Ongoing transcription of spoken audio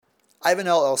I have an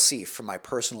LLC for my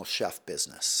personal chef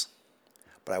business,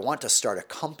 but I want to start a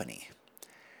company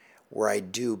where I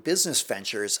do business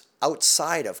ventures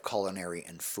outside of culinary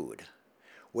and food.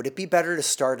 Would it be better to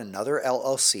start another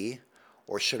LLC,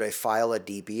 or should I file a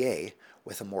DBA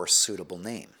with a more suitable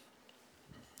name?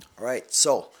 All right,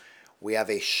 so we have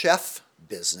a chef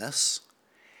business,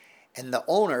 and the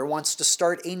owner wants to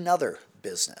start another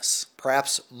business,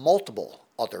 perhaps multiple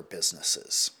other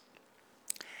businesses.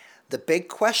 The big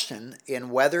question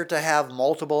in whether to have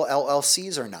multiple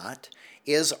LLCs or not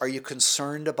is, are you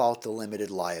concerned about the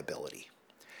limited liability?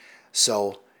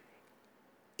 So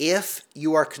if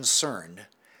you are concerned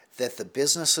that the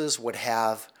businesses would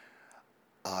have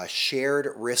shared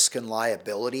risk and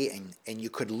liability, and you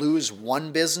could lose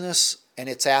one business and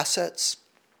its assets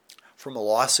from a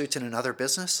lawsuit in another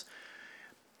business,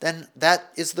 then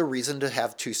that is the reason to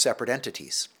have two separate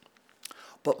entities.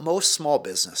 But most small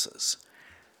businesses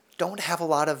don't have a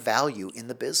lot of value in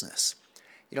the business.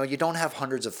 You don't have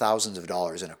hundreds of thousands of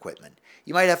dollars in equipment.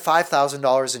 You might have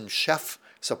 $5,000 in chef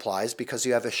supplies because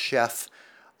you have a chef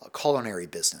culinary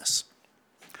business.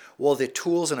 Well, the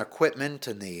tools and equipment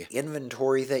and the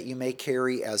inventory that you may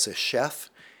carry as a chef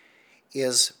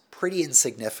is pretty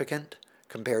insignificant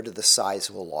compared to the size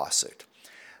of a lawsuit.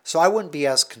 So I wouldn't be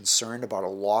as concerned about a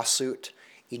lawsuit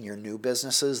in your new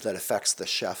businesses that affects the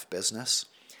chef business.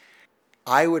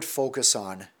 I would focus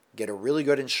on get a really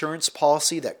good insurance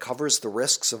policy that covers the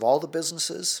risks of all the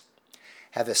businesses,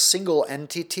 have a single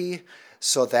entity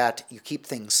so that you keep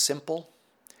things simple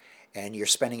and you're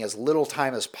spending as little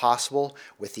time as possible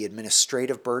with the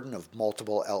administrative burden of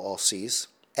multiple LLCs,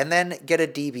 and then get a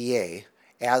DBA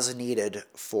as needed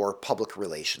for public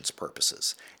relations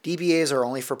purposes. DBAs are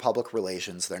only for public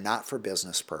relations, they're not for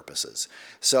business purposes.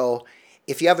 So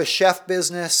if you have a chef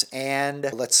business and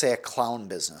let's say a clown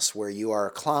business where you are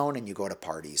a clown and you go to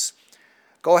parties,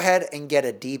 go ahead and get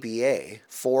a DBA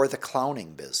for the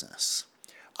clowning business.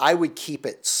 I would keep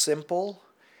it simple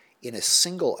in a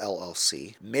single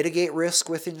LLC, mitigate risk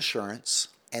with insurance,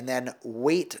 and then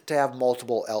wait to have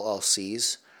multiple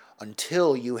LLCs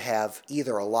until you have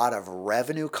either a lot of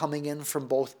revenue coming in from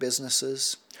both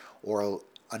businesses, or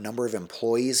a number of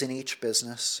employees in each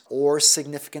business, or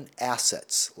significant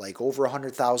assets, like over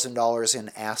 $100,000 in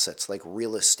assets, like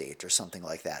real estate or something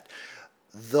like that.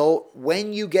 Though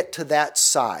when you get to that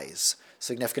size,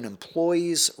 significant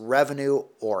employees, revenue,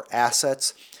 or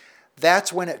assets,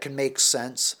 that's when it can make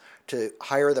sense to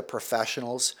hire the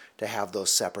professionals to have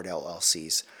those separate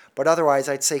LLCs. But otherwise,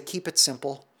 I'd say keep it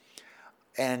simple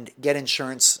and get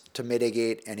insurance to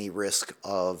mitigate any risk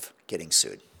of getting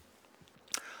sued.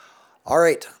 All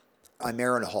right, I'm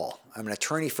Aaron Hall. I'm an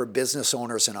attorney for business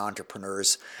owners and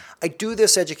entrepreneurs. I do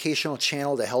this educational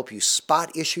channel to help you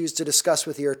spot issues to discuss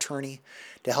with your attorney,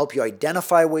 to help you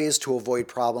identify ways to avoid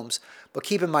problems. But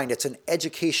keep in mind, it's an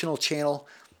educational channel.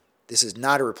 This is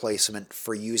not a replacement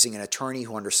for using an attorney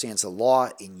who understands the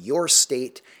law in your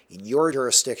state, in your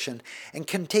jurisdiction, and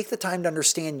can take the time to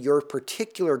understand your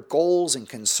particular goals and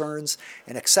concerns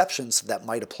and exceptions that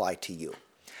might apply to you.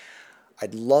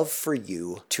 I'd love for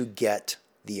you to get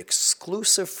the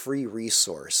exclusive free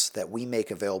resource that we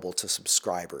make available to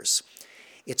subscribers.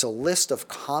 It's a list of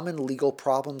common legal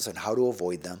problems and how to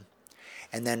avoid them,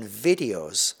 and then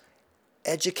videos,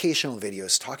 educational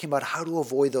videos talking about how to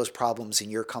avoid those problems in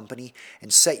your company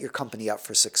and set your company up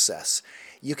for success.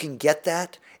 You can get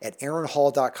that at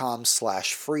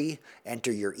aaronhall.com/free.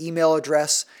 Enter your email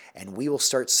address, and we will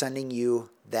start sending you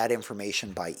that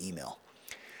information by email.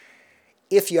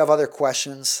 If you have other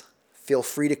questions, feel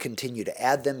free to continue to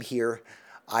add them here.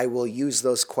 I will use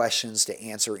those questions to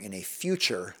answer in a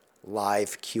future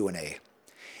live Q&A.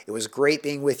 It was great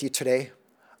being with you today.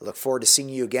 I look forward to seeing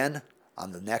you again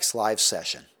on the next live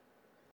session.